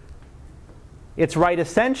 Its right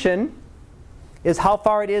ascension is how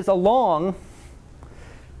far it is around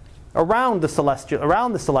the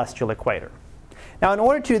celestial equator. Now, in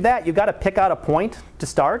order to do that, you've got to pick out a point to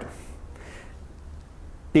start,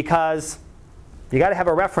 because you got to have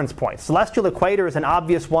a reference point. Celestial equator is an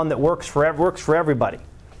obvious one that works for everybody.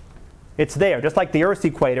 It's there, just like the Earth's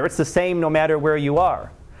equator. It's the same no matter where you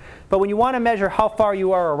are. But when you want to measure how far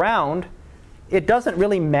you are around, it doesn't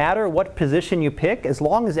really matter what position you pick as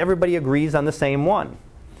long as everybody agrees on the same one.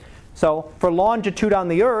 So for longitude on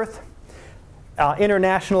the Earth,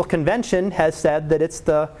 International Convention has said that it's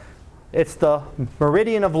the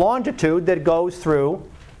meridian of longitude that goes through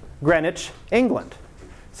Greenwich, England.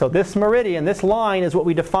 So this meridian, this line, is what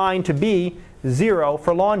we define to be 0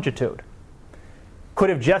 for longitude. Could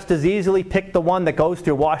have just as easily picked the one that goes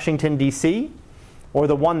through Washington, D.C., or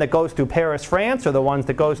the one that goes through Paris, France, or the ones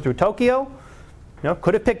that goes through Tokyo.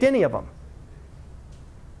 Could have picked any of them.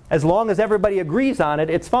 As long as everybody agrees on it,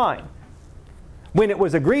 it's fine. When it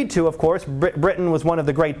was agreed to, of course, Britain was one of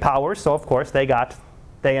the great powers, so of course they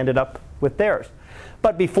ended up with theirs.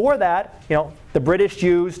 But before that, the British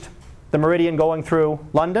used the meridian going through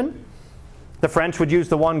London. The French would use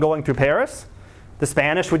the one going through Paris. The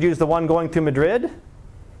Spanish would use the one going through Madrid.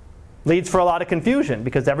 Leads for a lot of confusion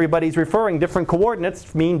because everybody's referring different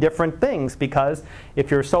coordinates mean different things, because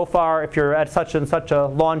if you're at such and such a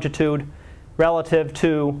longitude relative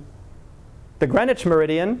to the Greenwich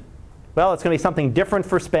meridian, well, it's going to be something different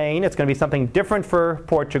for Spain. It's going to be something different for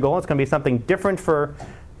Portugal. It's going to be something different for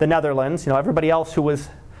the Netherlands. Everybody else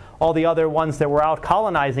all the other ones that were out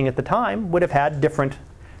colonizing at the time would have had different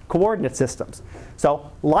coordinate systems.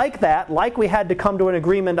 So like we had to come to an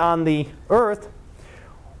agreement on the Earth,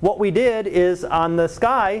 what we did is on the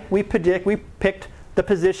sky, we picked the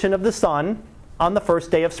position of the sun on the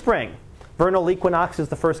first day of spring. Vernal equinox is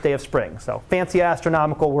the first day of spring. So fancy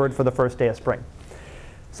astronomical word for the first day of spring.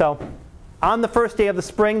 So on the first day of the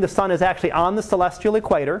spring, the sun is actually on the celestial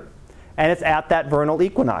equator, and it's at that vernal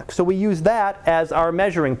equinox. So we use that as our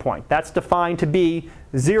measuring point. That's defined to be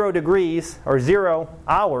 0 degrees or 0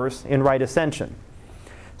 hours in right ascension.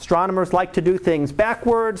 Astronomers like to do things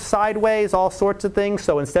backwards, sideways, all sorts of things.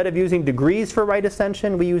 So instead of using degrees for right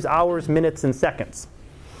ascension, we use hours, minutes, and seconds.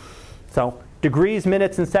 So degrees,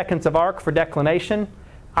 minutes, and seconds of arc for declination,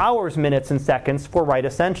 hours, minutes, and seconds for right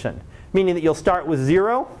ascension. Meaning that you'll start with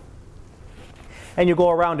 0, and you go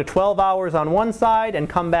around to 12 hours on one side and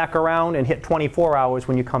come back around and hit 24 hours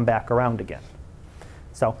when you come back around again.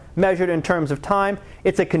 So measured in terms of time,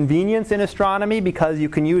 it's a convenience in astronomy because you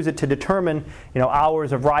can use it to determine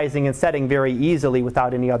hours of rising and setting very easily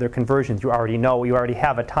without any other conversions. You already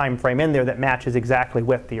have a time frame in there that matches exactly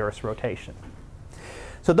with the Earth's rotation.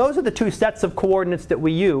 So those are the two sets of coordinates that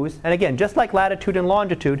we use. And again, just like latitude and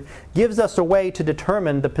longitude, gives us a way to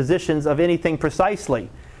determine the positions of anything precisely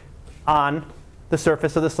on the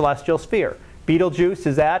surface of the celestial sphere. Betelgeuse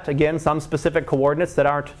is at, again, some specific coordinates that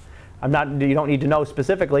you don't need to know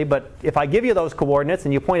specifically, but if I give you those coordinates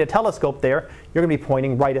and you point a telescope there, you're going to be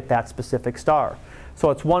pointing right at that specific star.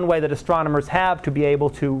 So it's one way that astronomers have to be able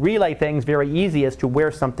to relay things very easy as to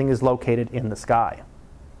where something is located in the sky.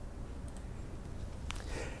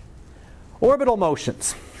 Orbital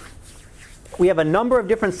motions. We have a number of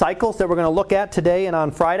different cycles that we're going to look at today and on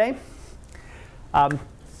Friday.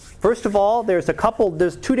 First of all, there's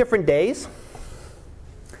 2 different days.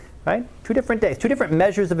 Right? 2 different days, 2 different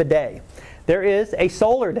measures of a day. There is a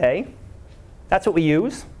solar day. That's what we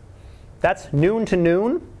use. That's noon to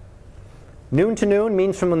noon. Noon to noon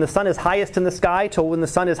means from when the sun is highest in the sky to when the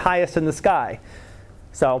sun is highest in the sky.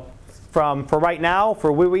 So for right now,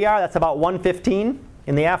 for where we are, that's about 1:15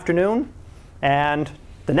 in the afternoon. And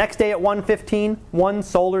the next day at 1:15, 1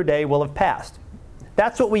 solar day will have passed.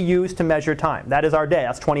 That's what we use to measure time. That is our day.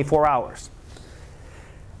 That's 24 hours.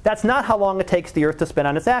 That's not how long it takes the Earth to spin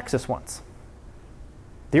on its axis once.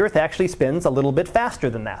 The Earth actually spins a little bit faster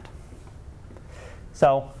than that.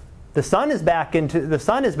 So the sun is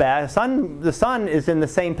in the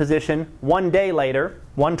same position 1 day later,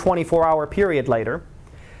 one 24-hour period later,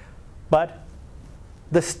 But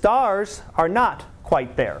the stars are not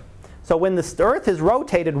quite there. So when the Earth is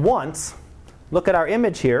rotated once, look at our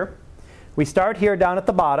image here. We start here down at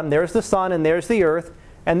the bottom. There's the sun and there's the Earth.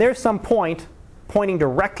 And there's some point pointing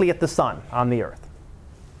directly at the sun on the Earth.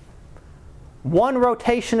 One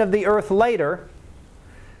rotation of the Earth later,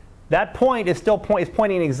 that point is still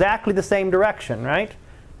pointing in exactly the same direction, right?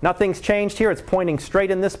 Nothing's changed here. It's pointing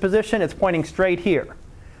straight in this position. It's pointing straight here.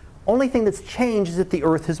 Only thing that's changed is that the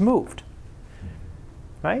Earth has moved.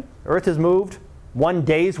 Right? Earth has moved 1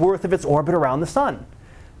 day's worth of its orbit around the sun.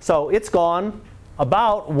 So it's gone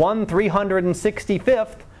about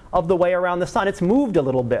 1/365th of the way around the sun. It's moved a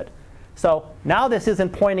little bit. So now this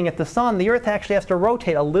isn't pointing at the sun. The Earth actually has to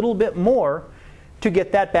rotate a little bit more to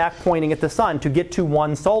get that back pointing at the sun, to get to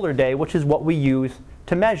 1 solar day, which is what we use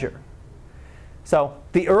to measure. So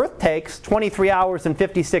the Earth takes 23 hours and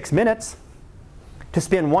 56 minutes to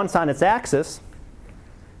spin once on its axis.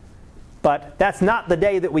 But that's not the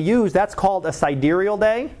day that we use. That's called a sidereal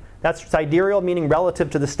day. That's sidereal meaning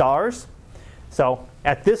relative to the stars. So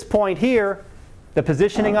at this point here, the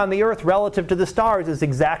positioning on the Earth relative to the stars is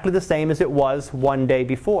exactly the same as it was 1 day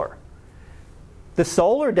before. The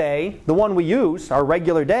solar day, the one we use, our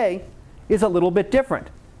regular day, is a little bit different.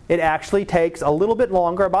 It actually takes a little bit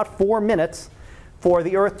longer, about 4 minutes, for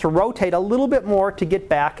the Earth to rotate a little bit more to get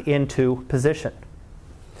back into position.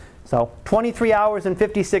 So 23 hours and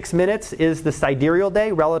 56 minutes is the sidereal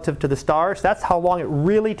day relative to the stars. That's how long it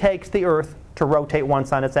really takes the Earth to rotate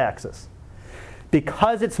once on its axis.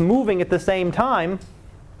 Because it's moving at the same time,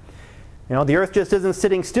 the Earth just isn't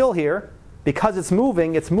sitting still here. Because it's moved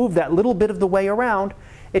that little bit of the way around.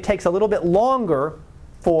 It takes a little bit longer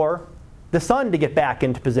for the sun to get back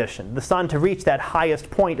into position, the sun to reach that highest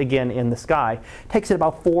point again in the sky. It takes it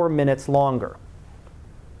about 4 minutes longer.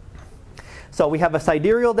 So we have a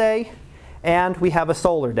sidereal day and we have a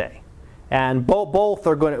solar day. And both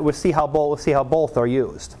are going to, we'll see how both are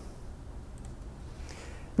used.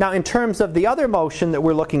 Now in terms of the other motion that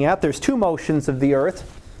we're looking at, there's 2 motions of the Earth.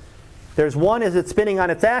 There's one is it's spinning on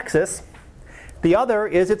its axis. The other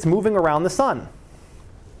is it's moving around the sun.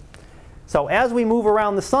 So as we move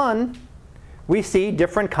around the sun, we see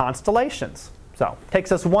different constellations. So it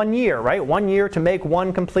takes us 1 year, right? 1 year to make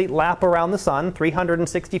one complete lap around the sun,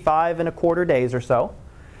 365.25 days or so.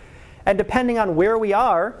 And depending on where we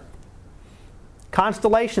are,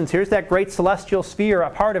 constellations, here's that great celestial sphere, a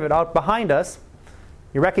part of it out behind us.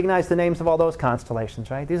 You recognize the names of all those constellations,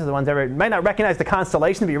 right? These are the ones that you might not recognize the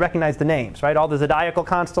constellations, but you recognize the names, right? All the zodiacal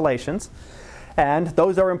constellations. And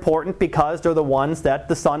those are important because they're the ones that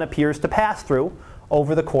the sun appears to pass through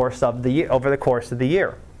over the course of the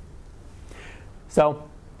year. So,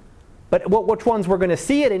 but which ones we're going to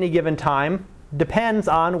see at any given time depends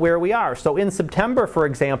on where we are. So in September, for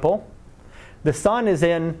example, the sun is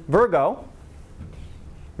in Virgo,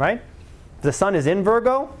 right? The sun is in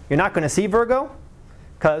Virgo. You're not going to see Virgo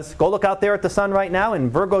because go look out there at the sun right now and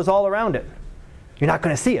Virgo's all around it. You're not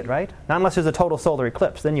going to see it, right? Not unless there's a total solar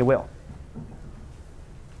eclipse, then you will.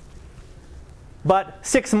 But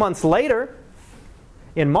 6 months later,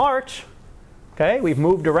 in March, okay, we've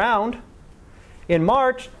moved around. In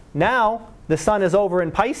March, now the sun is over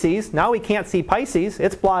in Pisces. Now we can't see Pisces.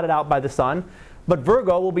 It's blotted out by the sun. But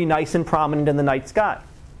Virgo will be nice and prominent in the night sky.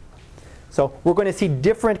 So we're going to see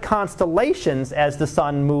different constellations as the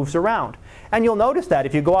sun moves around. And you'll notice that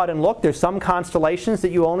if you go out and look, there's some constellations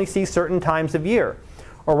that you only see certain times of year.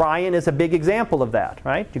 Orion is a big example of that,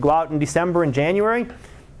 right? You go out in December and January,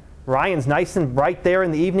 Orion's nice and bright there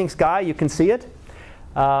in the evening sky. You can see it.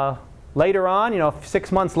 Later on,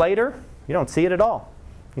 6 months later, you don't see it at all.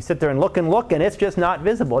 You sit there and look, and it's just not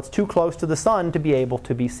visible. It's too close to the sun to be able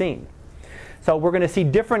to be seen. So we're going to see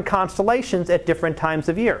different constellations at different times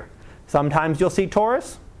of year. Sometimes you'll see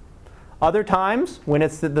Taurus. Other times, when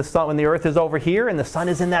it's the sun, when the Earth is over here and the sun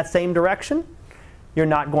is in that same direction, you're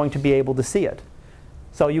not going to be able to see it.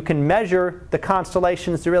 So you can measure the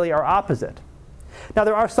constellations that really are opposite. Now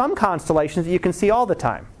there are some constellations that you can see all the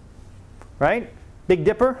time, right? Big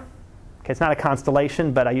Dipper. Okay, it's not a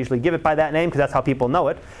constellation, but I usually give it by that name because that's how people know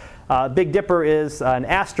it. Big Dipper is an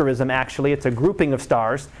asterism, actually. It's a grouping of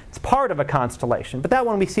stars. It's part of a constellation, but that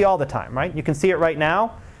one we see all the time, right? You can see it right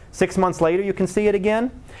now. 6 months later, you can see it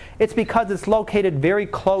again. It's because it's located very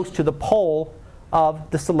close to the pole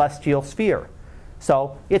of the celestial sphere.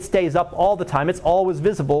 So it stays up all the time. It's always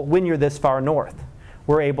visible when you're this far north.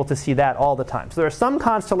 We're able to see that all the time. So there are some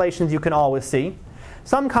constellations you can always see.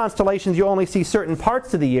 Some constellations you only see certain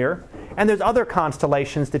parts of the year. And there's other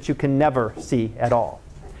constellations that you can never see at all.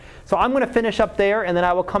 So I'm going to finish up there, and then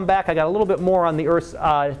I will come back. I got a little bit more on the Earth's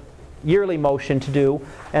yearly motion to do.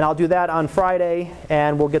 And I'll do that on Friday,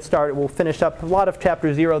 and we'll get started. We'll finish up a lot of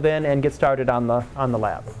Chapter 0 then and get started on the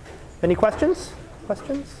lab. Any questions?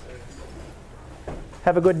 Questions?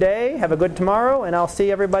 Have a good day. Have a good tomorrow. And I'll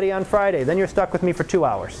see everybody on Friday. Then you're stuck with me for 2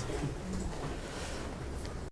 hours.